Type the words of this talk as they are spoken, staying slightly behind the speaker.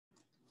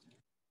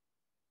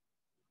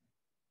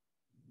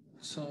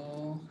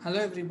So, hello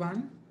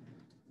everyone.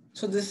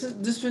 So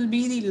this will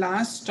be the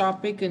last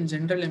topic in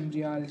general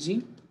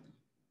embryology.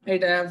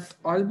 Right, I have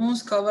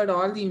almost covered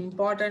all the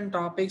important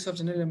topics of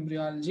general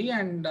embryology,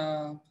 and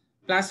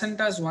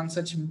placenta is one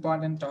such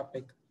important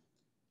topic.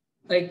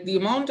 Like the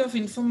amount of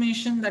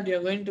information that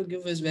you're going to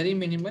give is very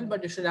minimal,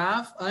 but you should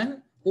have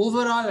an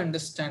overall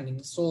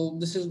understanding. So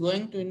this is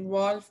going to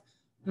involve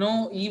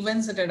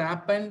events that had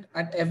happened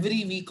at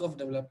every week of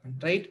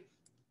development, right?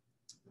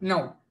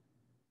 Now,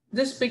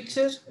 this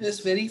picture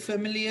is very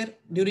familiar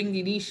during the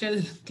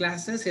initial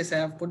classes. Yes, I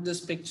have put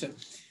this picture.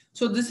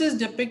 So this is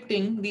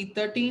depicting the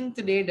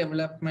 13th day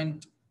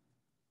development.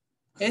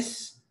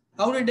 Yes,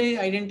 how did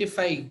I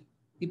identify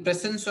the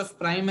presence of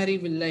primary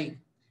villi?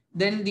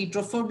 Then the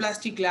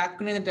trophoblastic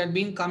lacunae that had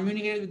been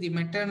communicated with the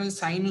maternal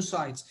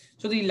sinusoids.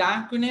 So the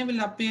lacunae will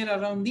appear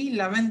around the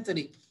 11th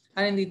day.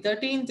 And in the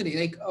 13th day,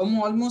 like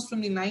almost from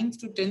the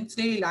 9th to 10th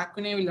day,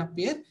 lacunae will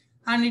appear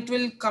and it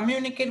will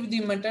communicate with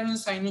the maternal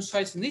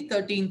sinusoids in the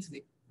 13th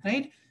day,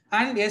 right?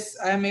 And yes,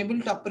 I am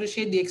able to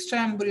appreciate the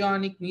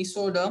extraembryonic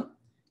mesoderm,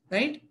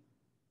 right?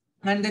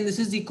 And then this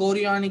is the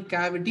chorionic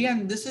cavity,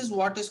 and this is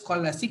what is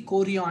called as the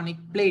chorionic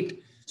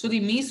plate. So the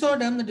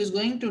mesoderm that is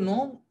going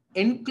to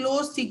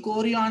enclose the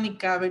chorionic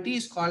cavity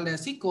is called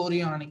as the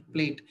chorionic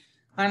plate.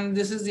 And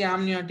this is the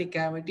amniotic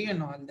cavity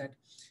and all that.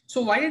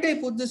 So why did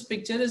I put this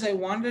picture is I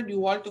wanted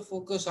you all to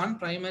focus on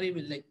primary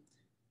villi.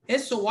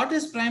 Yes, so what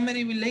is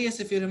primary villi? Yes,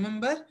 if you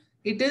remember,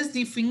 it is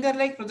the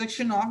finger-like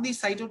projection of the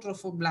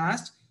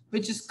cytotrophoblast,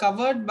 which is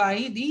covered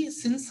by the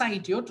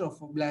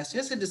syncytiotrophoblast.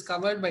 Yes, it is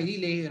covered by the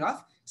layer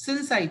of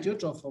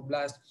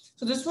syncytiotrophoblast.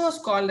 So this was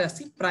called as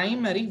the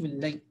primary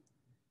villi.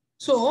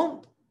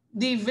 So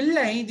the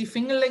villi, the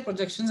finger-like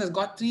projections, has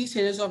got 3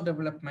 stages of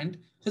development.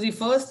 So the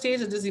first stage,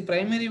 that is the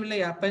primary villi,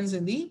 happens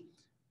in the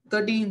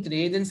 13th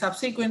day. Then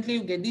subsequently,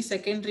 you get the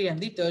secondary and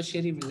the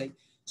tertiary villi.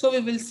 So we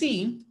will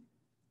see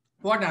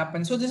what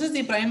happens. So this is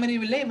the primary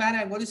villi where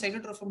I got the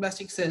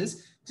cytotrophoblastic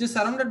cells, which is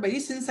surrounded by the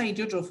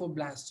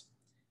syncytiotrophoblasts.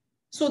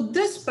 So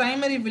this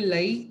primary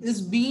villi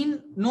is being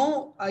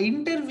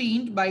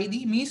intervened by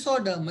the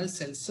mesodermal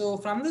cells. So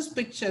from this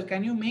picture,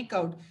 can you make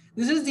out,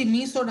 this is the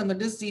mesoderm,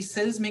 that is the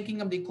cells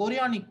making up the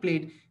chorionic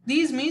plate.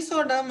 These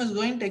mesoderm is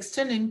going to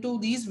extend into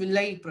these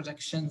villi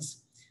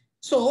projections.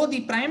 So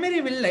the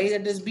primary villi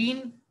that is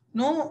being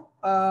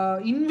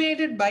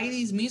invaded by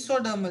these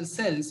mesodermal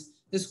cells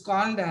is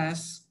called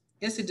as,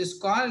 yes, it is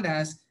called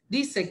as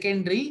the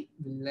secondary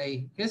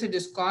villi. Yes, it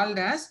is called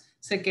as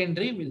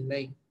secondary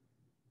villi.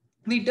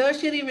 The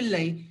tertiary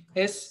villi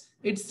is,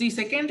 it's the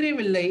secondary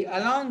villi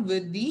along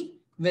with the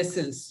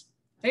vessels.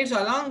 Right?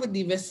 So along with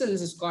the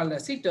vessels is called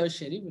as the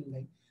tertiary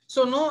villi.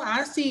 So now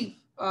as the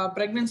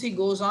pregnancy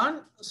goes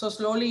on, so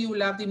slowly you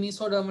will have the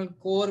mesodermal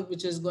core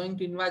which is going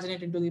to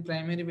invaginate into the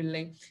primary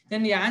villi.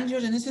 Then the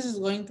angiogenesis is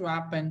going to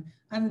happen,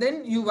 and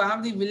then you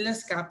have the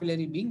villus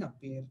capillary being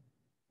appear.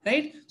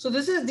 Right? So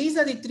these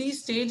are the 3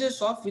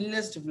 stages of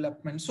villus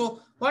development.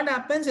 So what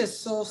happens is,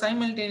 so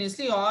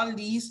simultaneously all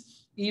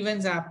these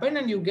events happen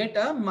and you get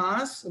a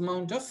mass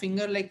amount of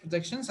finger-like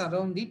projections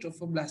around the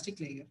trophoblastic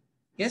layer.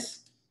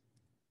 Yes.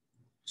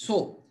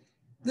 So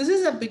this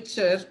is a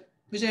picture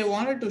which I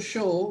wanted to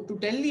show to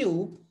tell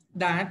you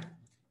that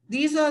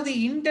these are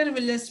the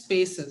intervillus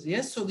spaces.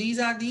 Yes. So these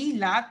are the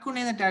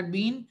lacunae that had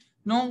been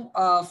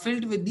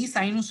filled with the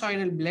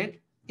sinusoidal blood.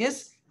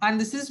 Yes. And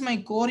this is my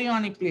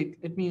chorionic plate.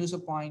 Let me use a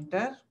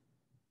pointer.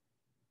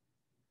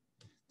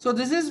 So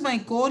this is my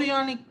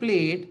chorionic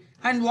plate,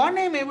 and what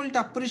I am able to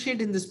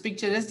appreciate in this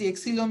picture is the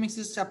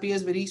𝑥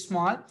appears very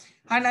small,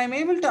 and I am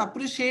able to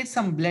appreciate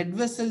some blood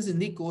vessels in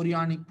the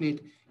chorionic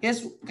plate.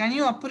 Yes, can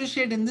you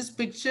appreciate in this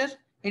picture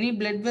any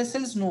blood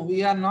vessels? No,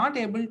 we are not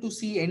able to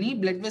see any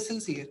blood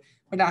vessels here.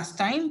 But as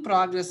time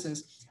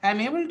progresses, I am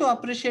able to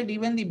appreciate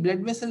even the blood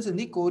vessels in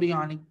the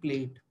chorionic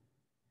plate.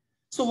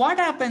 So what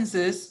happens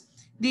is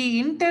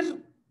the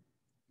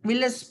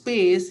intervillus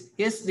space,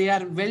 yes, they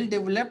are well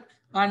developed,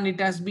 and it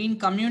has been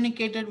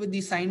communicated with the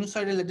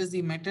sinusoidal, that is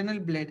the maternal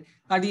blood.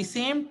 At the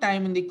same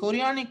time, in the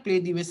chorionic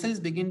plate, the vessels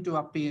begin to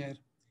appear.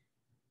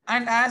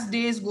 And as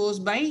days goes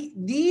by,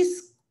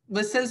 these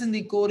vessels in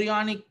the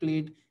chorionic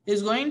plate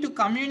is going to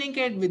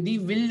communicate with the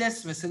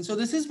villus vessel. So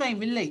this is my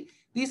villi.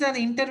 These are the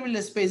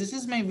intervillus space. This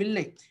is my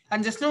villi.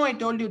 And just now I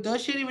told you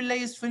tertiary villi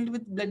is filled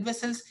with blood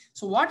vessels.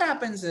 So what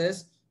happens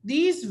is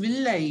these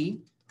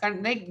villi,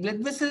 like blood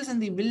vessels in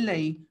the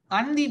villi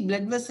and the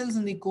blood vessels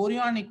in the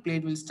chorionic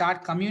plate, will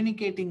start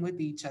communicating with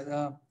each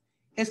other.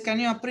 Yes, can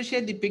you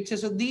appreciate the picture?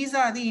 So these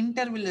are the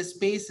intervillus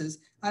spaces,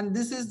 and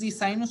this is the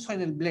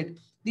sinusoidal blood.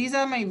 These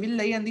are my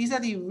villi, and these are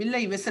the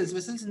villi vessels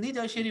in the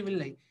tertiary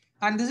villi.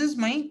 And this is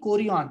my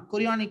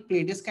chorionic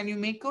plate. Yes, can you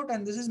make out?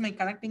 And this is my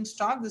connecting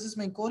stalk. This is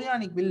my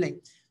chorionic villi.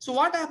 So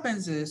what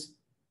happens is,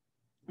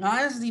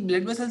 as the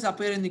blood vessels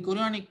appear in the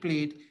chorionic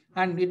plate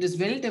and it is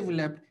well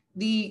developed,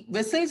 the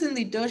vessels in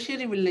the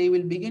tertiary villi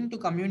will begin to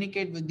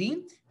communicate with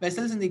the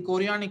vessels in the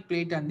chorionic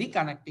plate and the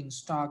connecting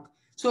stalk.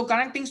 So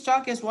connecting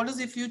stalk, yes, what is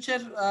the future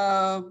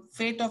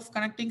fate of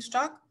connecting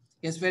stalk?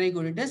 Yes, very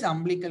good. It is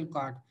umbilical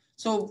cord.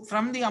 So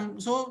from the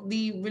so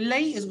the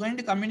villi is going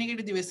to communicate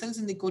with the vessels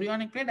in the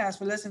chorionic plate as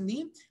well as in the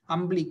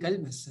umbilical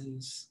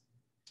vessels.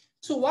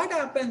 So what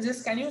happens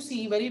is, can you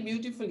see very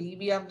beautifully,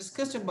 we have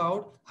discussed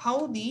about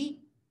how the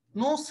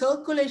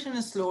circulation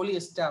is slowly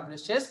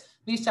established. Yes,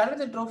 we started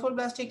the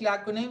trophoblastic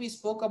lacunae, we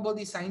spoke about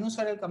the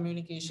sinusoidal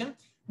communication.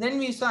 Then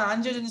we saw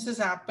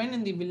angiogenesis happen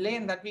in the villi,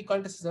 and that we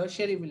called as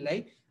tertiary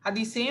villi. At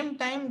the same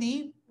time,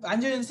 the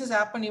angiogenesis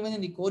happened even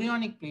in the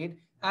chorionic plate.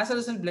 As a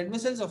result, blood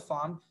vessels are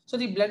formed. So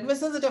the blood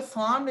vessels that are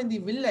formed in the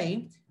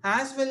villi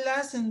as well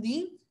as in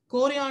the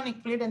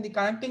chorionic plate and the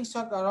connecting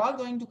stalk are all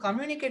going to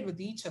communicate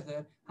with each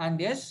other. And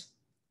yes,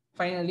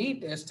 finally,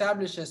 it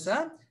establishes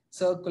a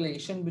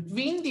circulation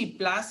between the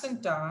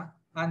placenta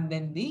and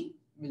then the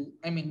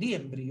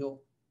embryo.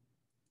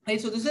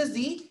 Right, so this is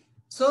the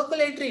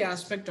circulatory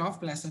aspect of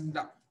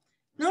placenta.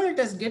 Now let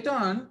us get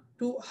on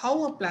to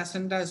how a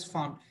placenta is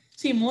formed.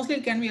 See, mostly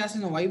it can be asked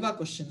in a 𝗹𝗂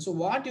question. So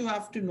what you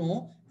have to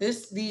know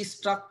is the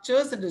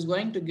structures that is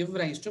going to give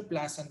rise to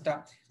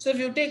placenta. So if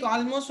you take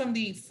almost from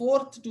the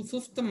 4th to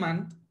 5th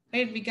month,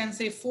 right, we can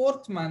say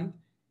 4th month,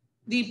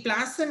 the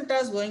placenta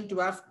is going to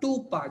have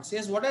two parts.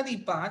 Yes, what are the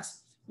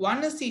parts?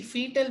 One is the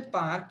fetal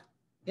part.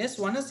 Yes,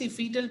 one is the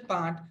fetal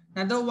part.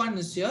 Another one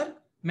is your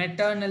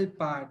maternal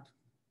part.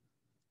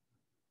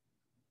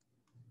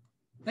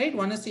 Right,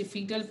 one is the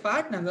fetal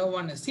part, another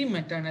one is the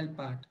maternal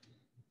part.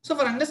 So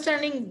for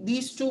understanding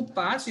these two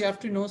parts, you have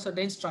to know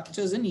certain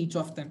structures in each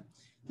of them.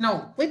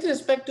 Now, with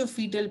respect to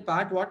fetal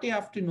part, what you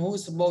have to know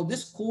is about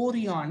this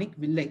chorionic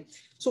villi.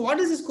 So what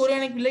is this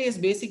chorionic villi? Is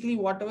basically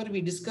whatever we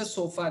discussed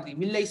so far, the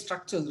villi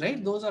structures,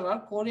 right? Those are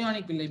all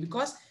chorionic villi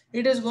because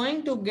it is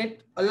going to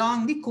get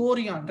along the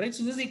chorion, right?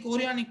 So this is the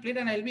chorionic plate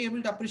and I'll be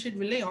able to appreciate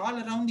villi all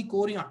around the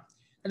chorion.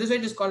 That is why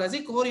it is called as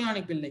the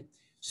chorionic villi.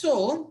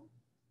 So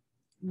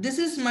this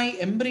is my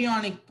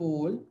embryonic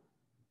pole.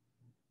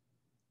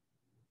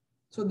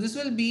 So this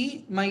will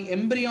be my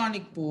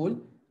embryonic pole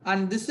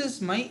and this is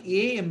my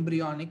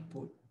aembryonic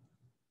pole.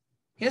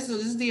 Yes, so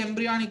this is the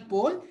embryonic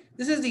pole.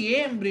 This is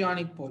the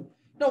aembryonic pole.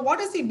 Now,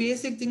 what is the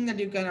basic thing that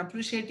you can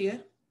appreciate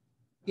here?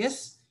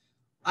 Yes,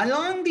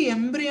 along the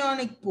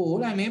embryonic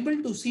pole, I'm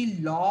able to see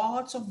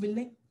lots of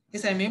villi.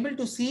 Yes, I'm able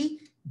to see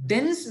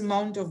dense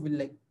amount of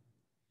villi.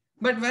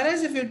 But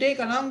whereas if you take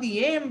along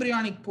the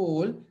aembryonic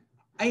pole,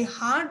 I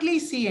hardly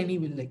see any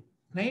villi,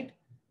 right?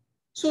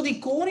 So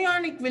the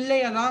chorionic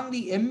villi along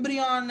the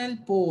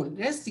embryonal pole,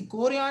 yes, the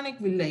chorionic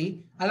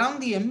villi along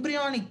the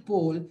embryonic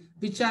pole,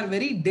 which are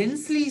very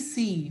densely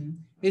seen,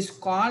 is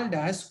called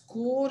as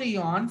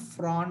chorion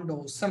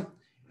frondosum.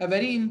 A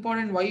very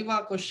important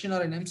𝗹𝗂 question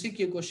or an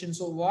MCQ question.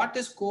 So what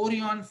is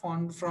chorion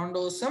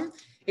frondosum?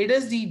 It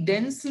is the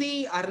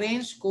densely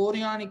arranged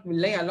chorionic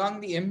villi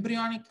along the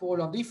embryonic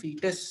pole of the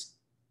fetus.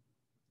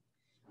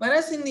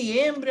 Whereas in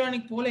the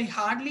aembryonic pole, I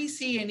hardly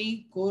see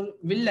any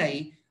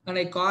villi, and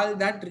I call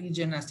that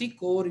region as the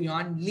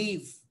chorion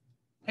leaf.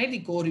 Right, the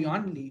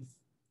chorion leaf.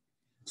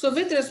 So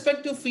with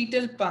respect to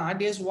fetal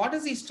part, yes, what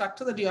is the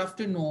structure that you have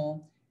to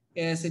know?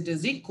 Yes, it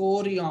is the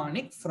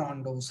chorionic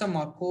frondosum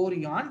or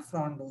chorion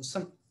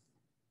frondosum.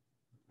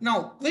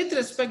 Now, with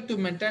respect to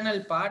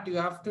maternal part, you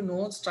have to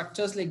know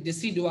structures like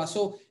decidua.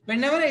 So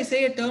whenever I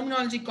say a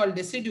terminology called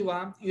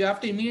decidua, you have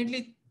to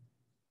immediately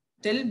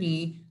tell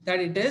me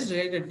that it is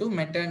related to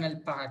maternal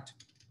part,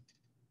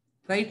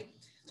 right?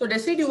 So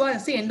decidua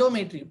is the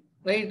endometrium,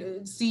 right?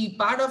 It's the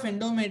part of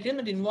endometrium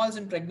that involves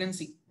in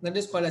pregnancy. That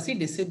is called as the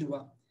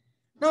decidua.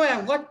 Now I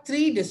have got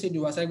three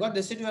deciduas. I got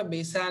decidua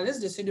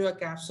basalis, decidua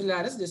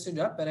capsularis,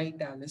 decidua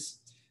parietalis.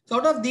 So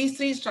out of these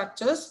three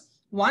structures,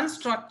 one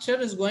structure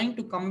is going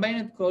to combine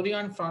with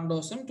chorion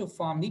frondosum to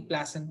form the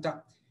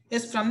placenta.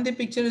 Yes, from the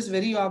picture is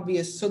very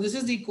obvious. So this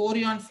is the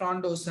chorion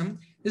frondosum.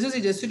 This is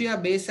the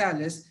decidua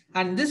basalis,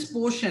 and this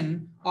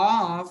portion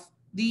of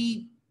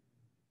the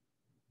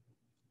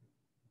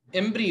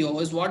embryo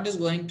is what is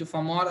going to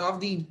form, or of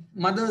the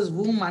mother's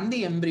womb and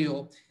the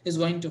embryo is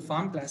going to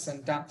form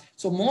placenta.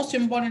 So most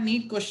important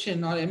NEET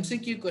question or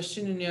MCQ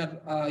question in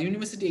your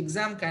university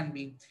exam can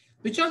be,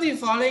 which of the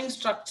following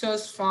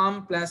structures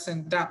form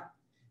placenta?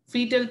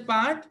 Fetal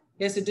part,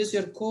 yes, it is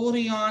your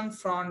chorion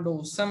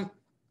frondosum.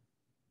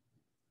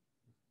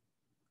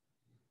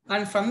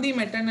 And from the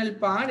maternal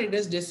part, it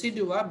is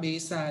decidua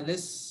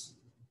basalis.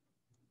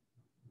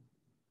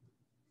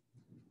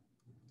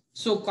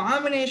 So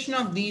combination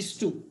of these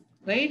two,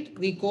 right?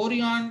 The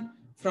chorion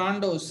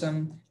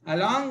frondosum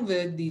along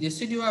with the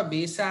decidua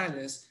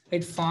basalis,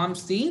 it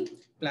forms the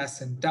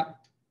placenta,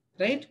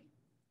 right?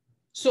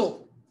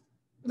 So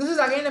this is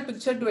again a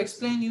picture to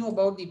explain you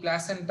about the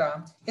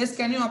placenta. Yes,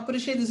 can you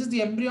appreciate this is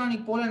the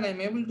embryonic pole and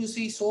I'm able to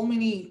see so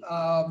many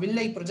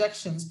villi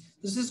projections.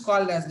 This is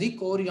called as the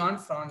chorion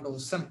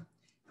frondosum.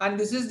 And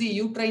this is the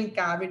uterine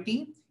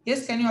cavity.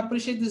 Yes, can you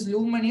appreciate this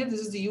lumen here? This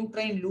is the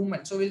uterine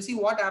lumen. So we'll see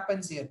what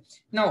happens here.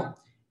 Now,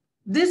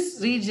 this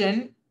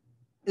region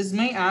is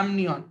my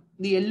amnion.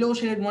 The yellow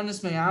shaded one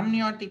is my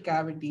amniotic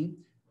cavity.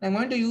 I'm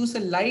going to use a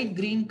light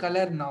green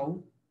color now.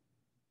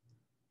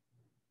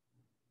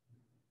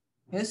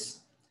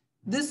 Yes,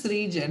 this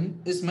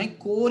region is my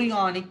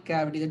chorionic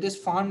cavity that is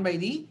formed by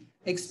the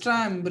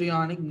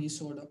extraembryonic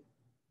mesoderm.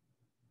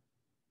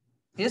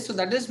 Yes, so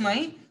that is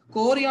my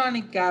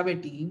chorionic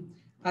cavity,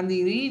 and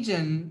the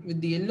region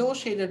with the yellow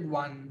shaded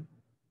one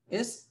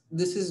is,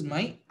 this is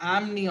my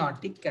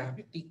amniotic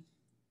cavity.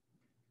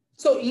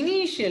 So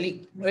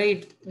initially,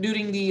 right,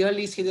 during the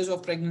early stages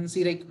of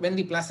pregnancy, like when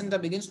the placenta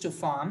begins to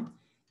form,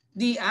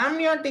 the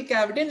amniotic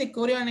cavity and the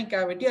chorionic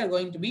cavity are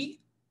going to be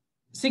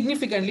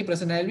significantly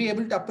present. I'll be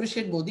able to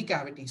appreciate both the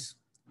cavities,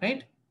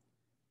 right?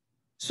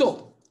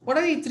 So what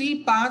are the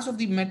three parts of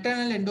the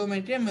maternal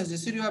endometrium? Is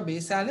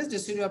𝘂𝗵𝗴𝗂𝒂𝗃,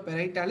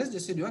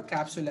 𝘂𝗵𝗴𝗂𝒂𝗃,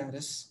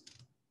 𝘂𝗵𝗴𝗂𝒂𝗃.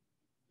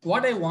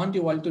 What I want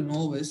you all to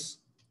know is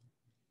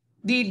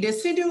the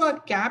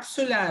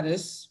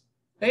𝘂𝗵𝗴𝗂𝒂𝗃,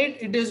 right?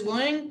 It is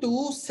going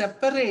to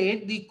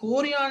separate the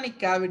chorionic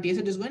cavities.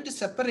 It is going to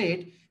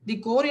separate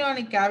the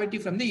chorionic cavity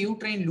from the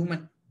uterine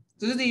lumen.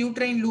 This is the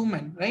uterine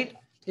lumen, right?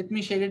 Let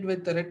me shade it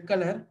with the red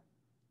color.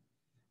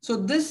 So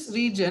this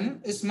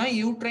region is my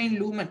uterine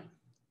lumen.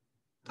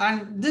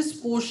 And this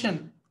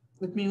portion,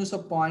 let me use a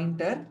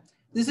pointer.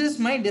 This is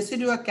my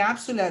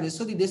𝘂𝗵𝗴𝗂𝒂𝗃.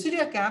 So the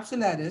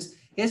𝘂𝗵𝗴𝗂𝒂𝗃,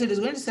 yes, it is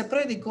going to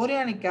separate the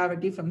chorionic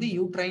cavity from the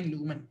uterine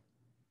lumen.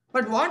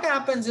 But what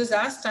happens is,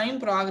 as time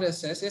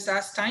progresses,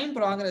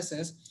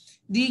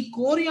 the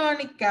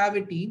chorionic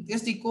cavity,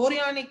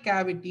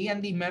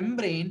 and the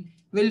membrane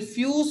will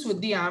fuse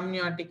with the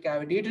amniotic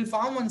cavity. It will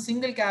form one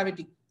single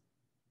cavity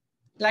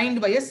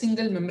lined by a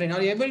single membrane.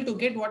 Are you able to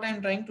get what I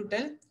am trying to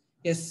tell?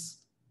 Yes.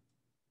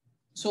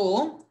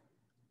 So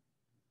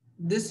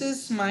this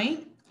is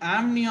my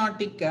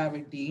amniotic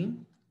cavity,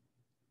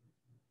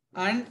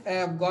 and I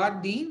have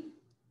got the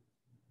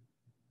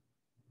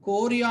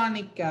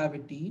chorionic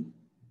cavity,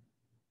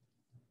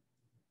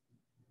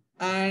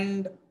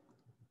 and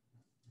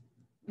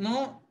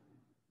no,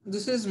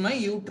 this is my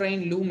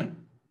uterine lumen.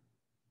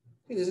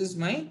 This is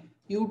my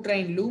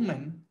uterine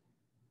lumen,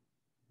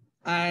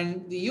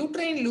 and the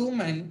uterine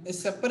lumen is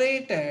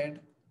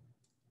separated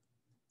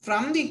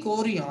from the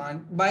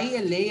chorion by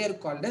a layer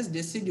called as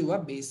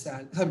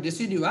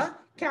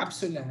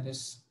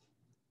𝘂𝗵𝗴𝗂𝒂𝗃.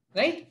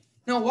 Right?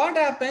 Now what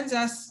happens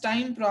as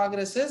time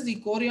progresses, the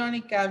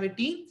chorionic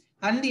cavity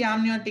and the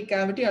amniotic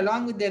cavity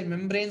along with their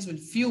membranes will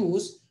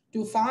fuse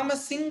to form a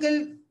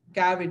single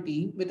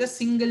cavity with a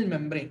single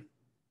membrane.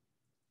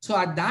 So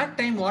at that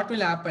time, what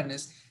will happen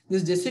is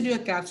this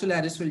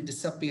𝘂𝗵𝗴𝗂𝒂𝗃 will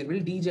disappear, will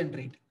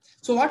degenerate.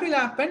 So what will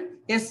happen?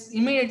 Yes,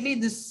 immediately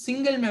this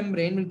single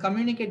membrane will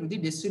communicate with the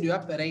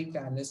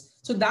𝘂𝗵𝗴𝗂𝒂𝗃.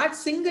 So that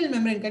single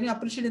membrane, can you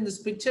appreciate in this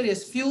picture?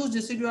 Yes, fused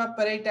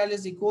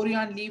𝘂𝗵𝗴𝗂𝒂𝗃, the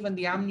chorion leaf and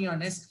the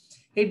amnion is,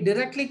 it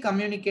directly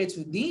communicates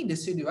with the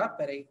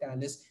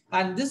𝘂𝗵𝗴𝗂𝒂𝗃.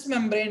 And this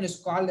membrane is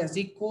called as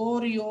the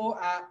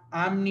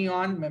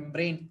chorioamnion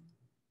membrane.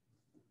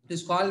 It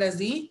is called as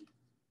the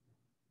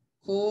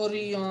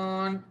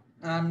chorioamnion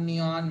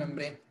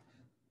membrane.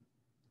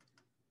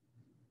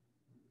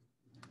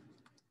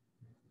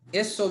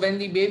 Yes, so when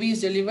the baby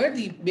is delivered,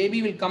 the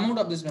baby will come out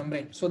of this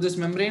membrane. So this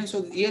membrane,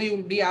 so here you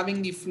will be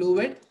having the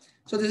fluid.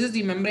 So this is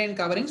the membrane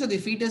covering. So the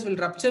fetus will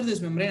rupture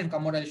this membrane and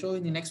come out. I'll show you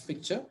in the next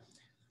picture.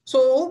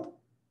 So,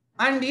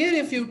 and here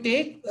if you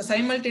take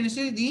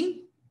simultaneously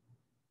the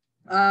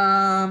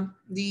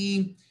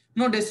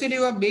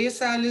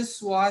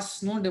𝘂𝗵𝗴𝗂𝒂𝗃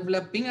was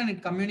developing, and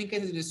it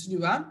communicated with the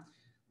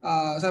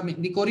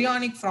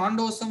chorionic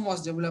frondosome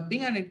was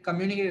developing, and it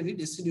communicated with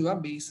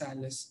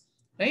𝘂𝗵𝗴𝗂𝒂𝗃.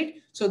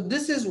 Right? So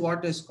this is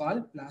what is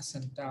called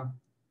placenta.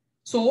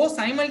 So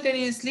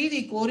simultaneously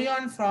the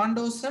chorion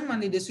frondosome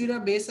and the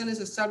𝘂𝗵𝗴𝗂𝒂𝗃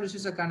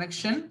establishes a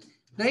connection,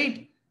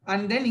 right?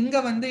 And then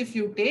inga vande, if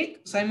you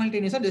take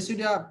simultaneously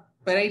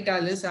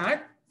𝘂𝗵𝗴𝗂𝒂𝗃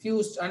had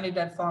fused and it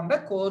had formed a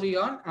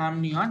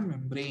chorioamnion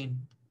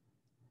membrane.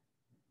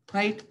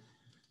 Right?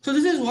 So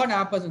this is what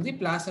happens in the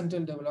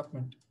placental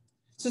development.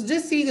 So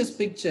just see this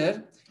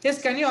picture.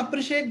 Yes, can you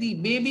appreciate the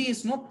baby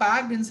is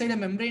packed inside a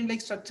membrane-like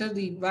structure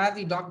where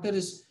the doctor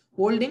is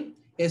holding?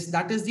 Yes,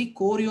 that is the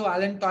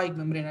chorioallantoic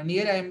membrane. And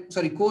here I am,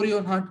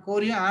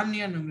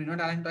 chorioamnion membrane, not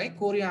allantoic,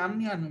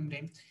 chorioamnion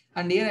membrane.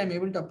 And here I am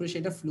able to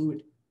appreciate a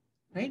fluid.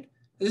 Right?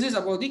 This is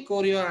about the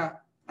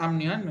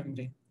chorioamnion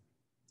membrane.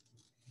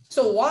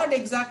 So what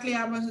exactly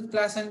happens with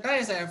placenta?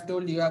 As I have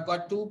told you, I've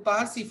got two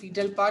parts, the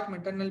fetal part,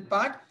 maternal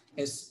part.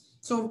 Yes.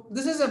 So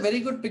this is a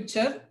very good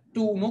picture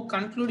to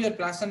conclude your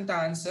placenta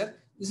answer.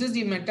 This is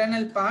the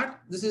maternal part.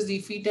 This is the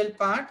fetal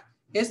part.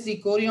 Yes,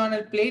 the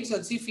chorional plates.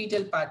 That's the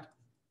fetal part.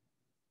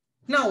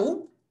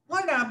 Now,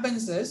 what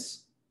happens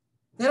is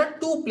there are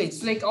two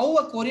plates. Like how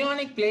a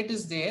chorionic plate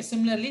is there,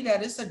 similarly,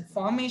 there is a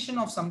formation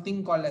of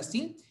something called as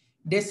the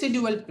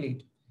decidual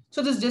plate.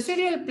 So this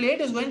decidual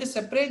plate is going to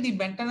separate the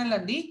maternal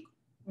and the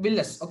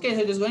villus. Okay,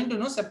 so it is going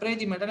to separate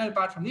the maternal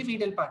part from the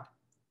fetal part.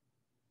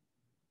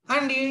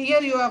 And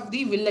here you have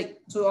the villi.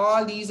 So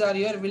all these are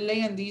your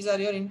villi and these are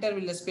your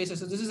intervillus spaces.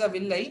 So this is a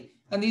villi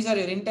and these are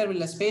your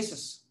intervillus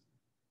spaces.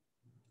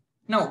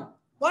 Now,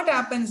 what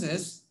happens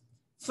is,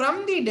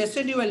 from the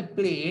decidual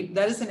plate,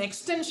 there is an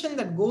extension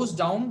that goes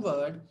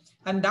downward,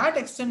 and that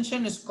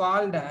extension is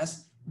called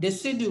as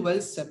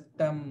decidual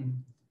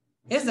septum.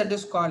 Yes, that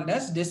is called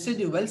as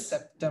decidual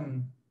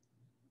septum.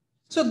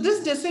 So this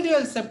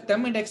decidual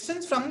septum, it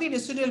extends from the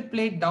decidual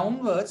plate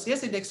downwards.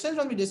 Yes, it extends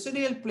from the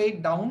decidual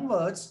plate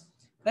downwards,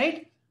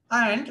 right?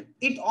 And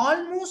it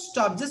almost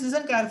stops, just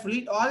listen carefully,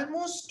 it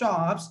almost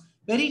stops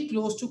very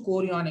close to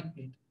chorionic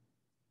plate,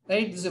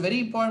 right? This is a very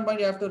important point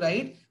you have to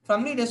write.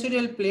 From the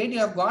decidual plate, you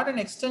have got an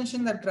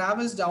extension that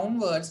travels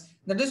downwards,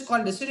 that is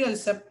called decidual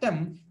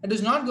septum. It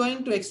is not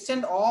going to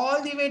extend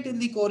all the way till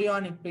the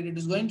chorionic plate. It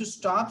is going to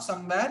stop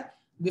somewhere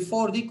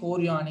before the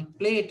chorionic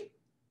plate.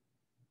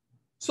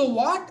 So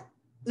what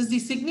is the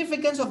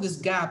significance of this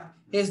gap?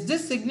 Is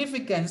this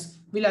significance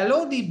will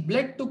allow the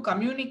blood to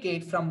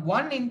communicate from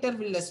one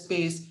intervillous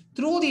space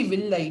through the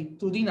villi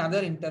to the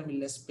another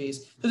intervillous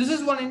space. So this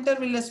is one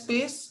intervillous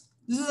space.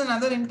 This is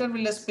another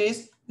intervillous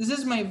space. This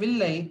is my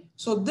villi.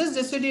 So this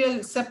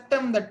decidual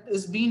septum that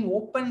is being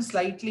opened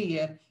slightly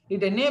here,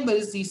 it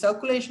enables the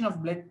circulation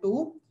of blood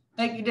to,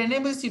 it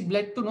enables the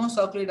blood to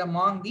circulate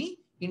among the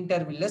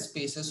intervillous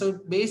spaces. So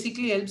it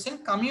basically helps in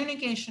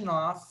communication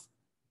of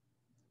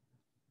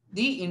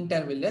the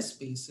intervillous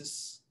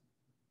spaces.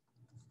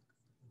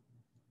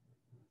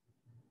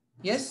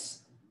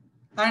 Yes.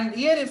 And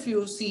here if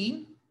you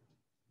see,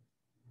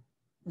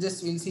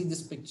 just we'll see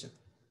this picture.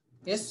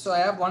 Yes. So I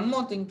have one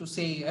more thing to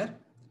say here.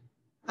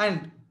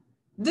 And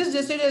this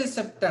decidual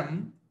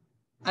septum,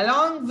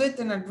 along with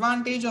an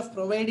advantage of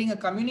providing a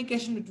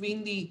communication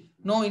between the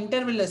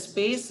intervillous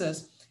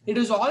spaces, it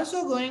is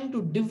also going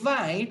to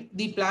divide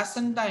the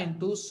placenta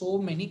into so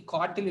many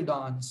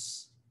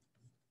cotyledons.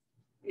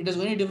 It is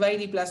going to divide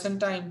the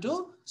placenta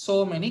into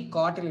so many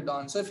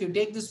cotyledons. So if you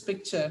take this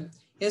picture,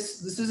 yes,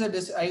 this is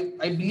I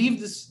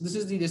believe this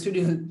is the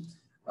decidual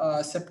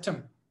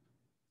septum.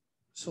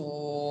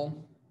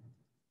 So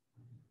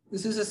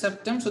this is a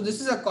septum. So this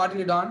is a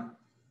cotyledon,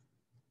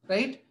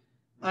 right?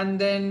 And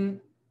then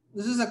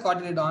this is a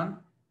cotyledon.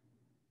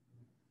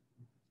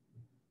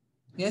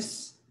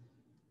 Yes.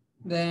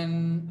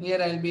 Then here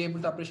I'll be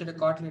able to appreciate a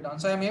cotyledon.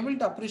 So I'm able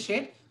to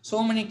appreciate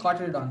so many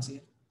cotyledons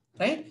here,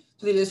 right?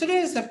 So the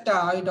decidual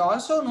septa, it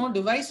also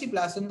divides the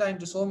placenta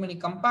into so many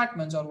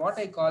compartments, or what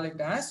I call it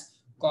as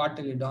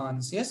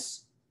cotyledons.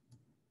 Yes.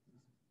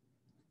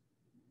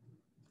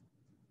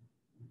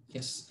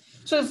 Yes.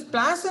 So if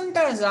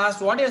placenta is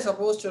asked, what you are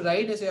supposed to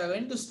write is you are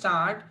going to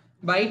start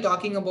by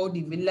talking about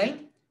the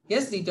villi.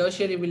 Yes, the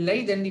tertiary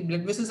villi. Then the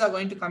blood vessels are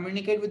going to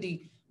communicate with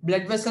the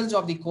blood vessels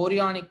of the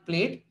chorionic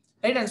plate,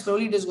 right? And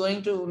slowly it is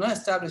going to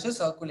establish a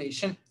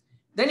circulation.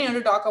 Then you have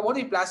to talk about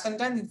the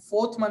placenta. In the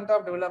 4th month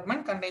of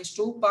development contains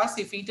 2 parts,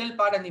 the fetal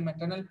part and the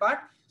maternal part.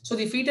 So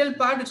the fetal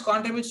part which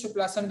contributes to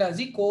placenta is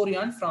the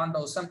chorion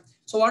frondosum.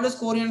 So what is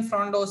chorion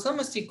frondosum?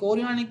 It's the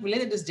chorionic villi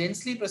that is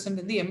densely present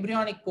in the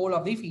embryonic pole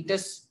of the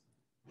fetus.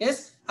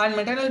 Yes, and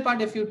maternal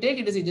part, if you take,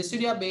 it is the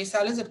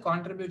𝘂𝗵𝒴𝗂𝒂𝗃 that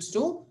contributes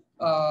to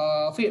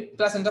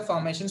placenta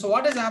formation. So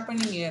what is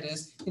happening here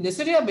is the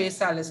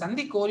𝘂𝗵𝒴𝗂𝒂𝗃 and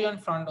the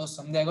chorion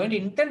frondosum, they are going to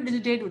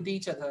interdigitate with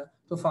each other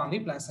to form the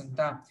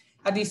placenta.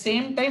 At the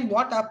same time,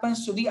 what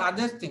happens to the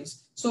other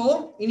things?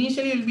 So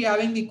initially you will be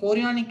having the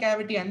chorionic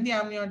cavity and the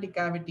amniotic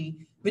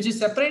cavity, which is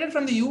separated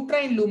from the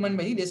uterine lumen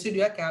by the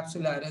deciduum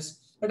capsularis.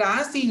 But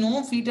as the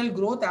fetal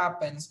growth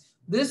happens,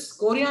 this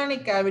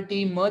chorionic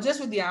cavity merges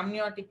with the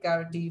amniotic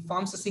cavity,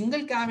 forms a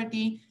single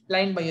cavity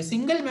lined by a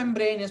single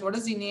membrane. Yes, what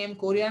is the name?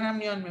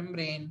 Chorion-amnion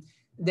membrane.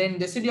 Then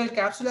decidual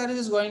capsularis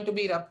is going to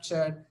be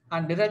ruptured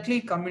and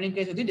directly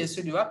communicates with the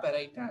deciduum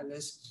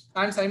parietalis.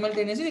 And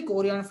simultaneously, the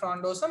chorion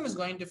frondosum is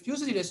going to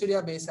fuse with the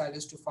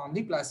𝘂𝗵𝒴𝗂𝒂𝗃 to form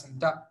the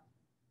placenta.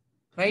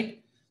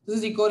 Right? This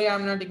is the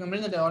chorion-amniotic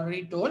membrane that I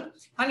already told.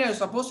 And you are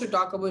supposed to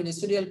talk about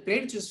decidual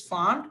plate, which is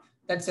formed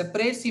that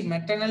separates the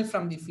maternal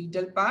from the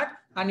fetal part,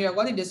 and you have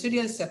got the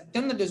decidual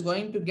septum that is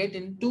going to get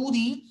into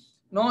the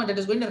that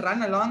is going to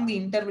run along the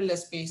intervillous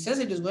spaces.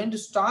 It is going to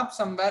stop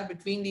somewhere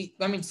between the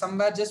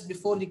somewhere just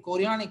before the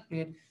chorionic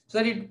plate, so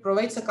that it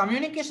provides a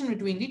communication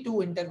between the 2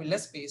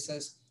 intervillous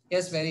spaces.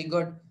 Yes, very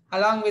good.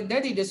 Along with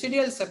that, the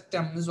decidual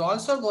septum is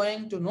also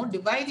going to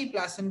divide the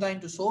placenta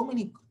into so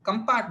many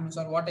compartments,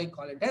 or what I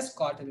call it as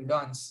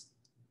cotyledons.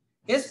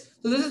 Yes,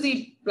 so this is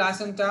the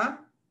placenta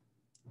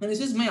and this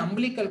is my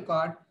umbilical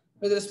cord.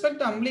 With respect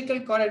to umbilical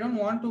cord, I don't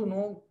want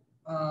to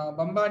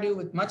bombard you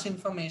with much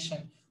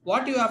information.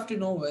 What you have to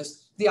know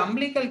is the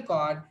umbilical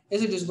cord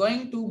it is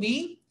going to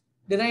be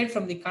derived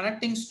from the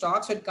connecting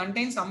stalk. So it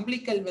contains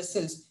umbilical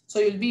vessels. So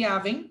you'll be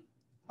having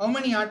how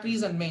many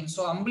arteries and veins?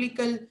 So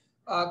umbilical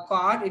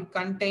cord, it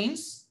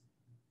contains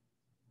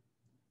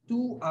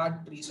 2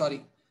 arteries.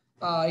 Sorry,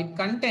 it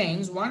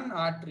contains 1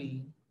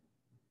 artery.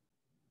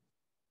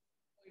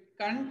 It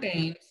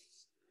contains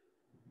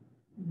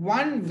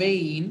 1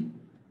 vein,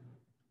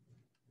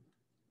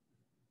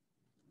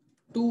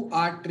 2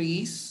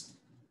 arteries,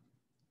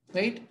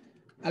 right?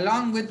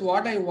 Along with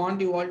what I want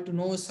you all to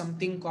know is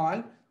something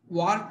called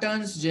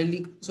Wharton's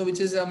jelly. So which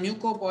is a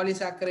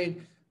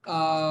mucopolysaccharide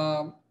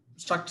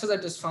structure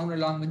that is found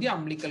along with the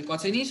umbilical cord.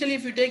 So initially,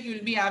 if you take, you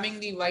will be having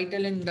the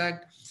vitelline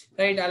duct,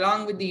 right,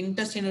 along with the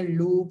intestinal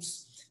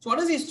loops. So what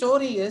is the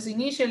story is,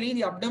 initially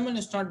the abdomen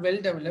is not well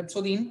developed.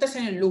 So the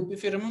intestinal loop,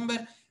 if you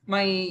remember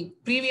my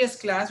previous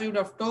class, we would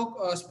have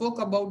spoke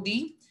about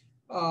the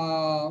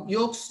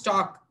yolk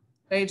stalk,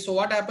 right? So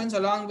what happens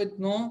along with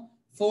no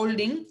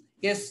folding?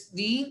 Yes,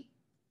 this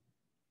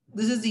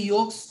is the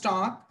yolk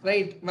stalk,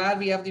 right, where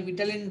we have the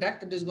vitelline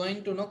duct that is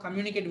going to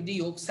communicate with the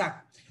yolk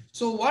sac.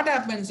 So what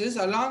happens is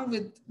along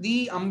with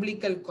the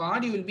umbilical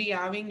cord, you will be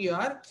having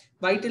your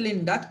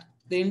vitelline duct,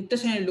 the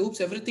intestinal loops,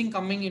 everything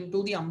coming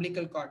into the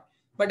umbilical cord.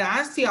 But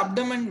as the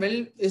abdomen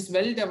is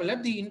well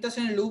developed, the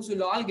intestinal loops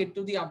will all get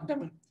to the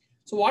abdomen.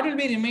 So what will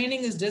be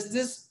remaining is just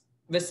this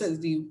vessels,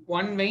 the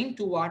one vein,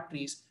 two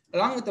arteries,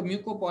 along with the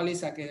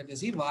𝗵𝒂𝗂𝒃𝒃, that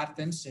is the 𝗏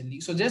and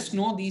𝘂𝐿𝐵. So just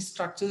know these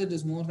structures, it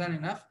is more than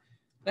enough,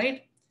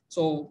 right?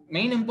 So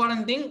main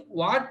important thing,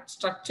 what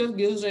structure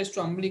gives rise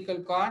to umbilical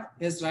cord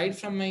is right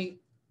from my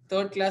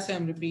third class I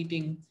am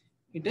repeating,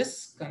 it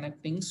is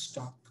connecting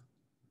stalk.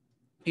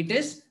 It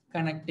is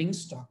connecting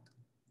stalk,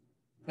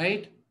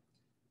 right?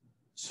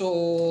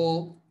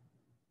 So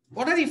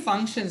what are the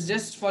functions?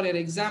 Just for your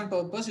exam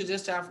purpose, you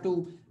just have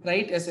to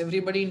write, as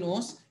everybody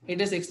knows,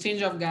 it is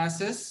exchange of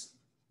gases,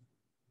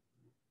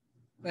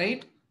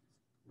 right?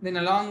 Then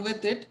along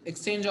with it,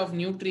 exchange of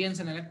nutrients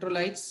and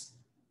electrolytes.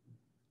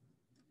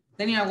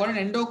 Then you have got an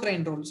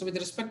endocrine role. So with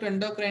respect to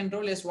endocrine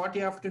role is what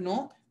you have to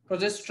know,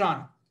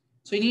 progesterone.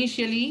 So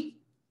initially,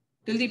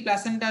 till the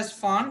placenta is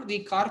formed, the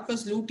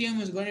corpus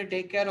luteum is going to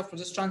take care of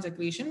progesterone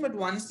secretion. But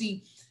once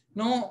the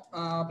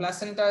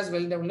placenta is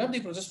well developed, the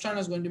progesterone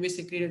is going to be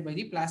secreted by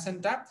the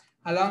placenta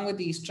along with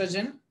the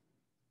estrogen.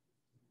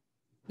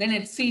 Then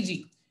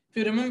 �ＨCG. If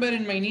you remember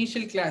in my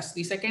initial class,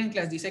 the second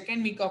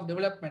week of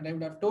development, I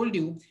would have told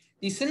you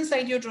the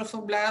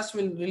syncytiotrophoblasts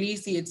will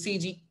release the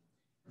 �ＨCG.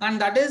 And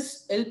that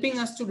is helping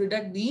us to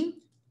detect the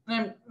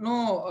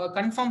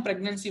confirmed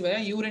pregnancy via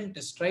urine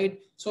test, right?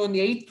 So in the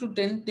 8th to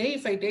 10th day,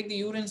 if I take the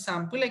urine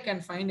sample, I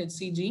can find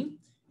 �ＨCG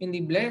in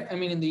the blood,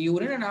 in the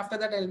urine, and after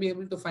that I'll be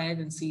able to find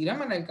it in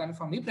serum and I'll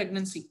confirm the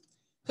pregnancy.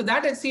 So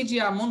that �ＨCG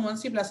hormone,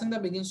 once the placenta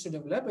begins to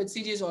develop,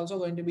 �ＨCG is also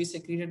going to be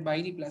secreted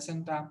by the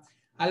placenta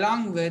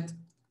along with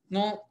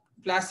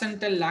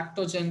placental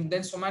lactogen,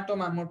 then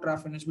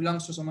𝗤𝗵𝒻𝒂𝗃, which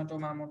belongs to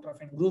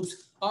𝗤𝗵𝒻𝒂𝗃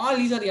groups. All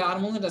these are the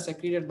hormones that are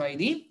secreted by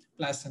the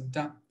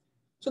placenta.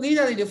 So these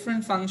are the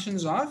different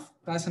functions of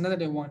placenta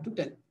that I want to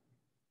tell.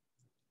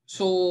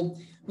 So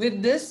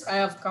with this, I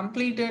have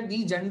completed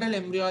the general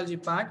embryology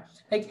part.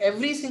 Like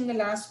every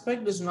single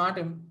aspect is not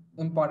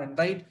important,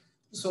 right?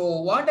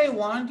 So what I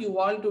want you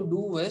all to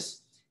do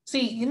is,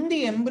 see, in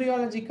the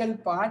embryological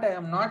part, I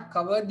have not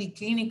covered the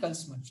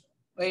clinicals much,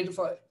 right?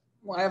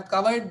 I have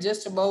covered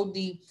just about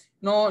the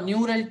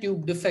neural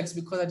tube defects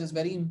because that is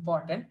very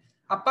important.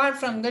 Apart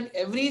from that,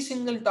 every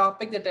single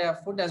topic that I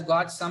have put has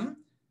got some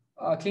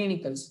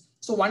clinicals.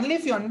 So only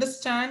if you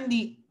understand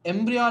the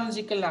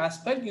embryological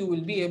aspect, you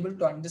will be able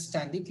to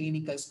understand the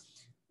clinicals.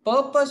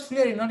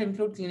 Purposefully, I did not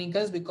include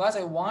clinicals because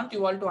I want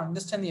you all to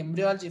understand the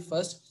embryology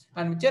first.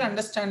 And with your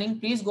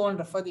understanding, please go and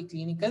refer the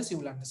clinicals, you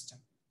will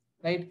understand,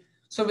 right?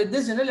 So with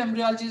this general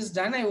embryology is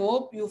done. I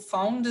hope you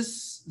found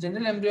this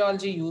general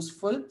embryology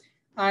useful.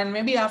 And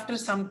maybe after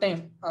some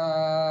time,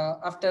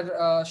 after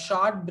a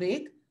short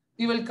break,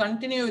 we will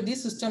continue with the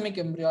systemic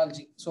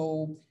embryology.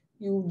 So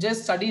you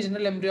just study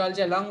general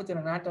embryology along with your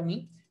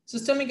anatomy.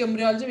 Systemic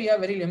embryology, we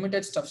have very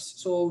limited stuffs.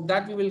 So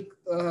that we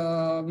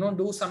will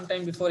do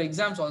sometime before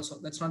exams also.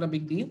 That's not a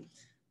big deal.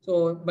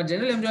 So, but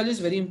general embryology is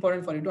very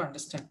important for you to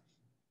understand.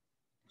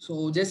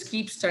 So just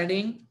keep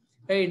studying.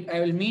 Right. I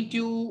will meet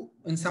you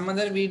in some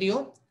other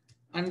video.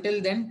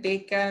 Until then,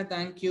 take care.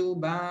 Thank you.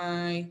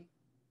 Bye.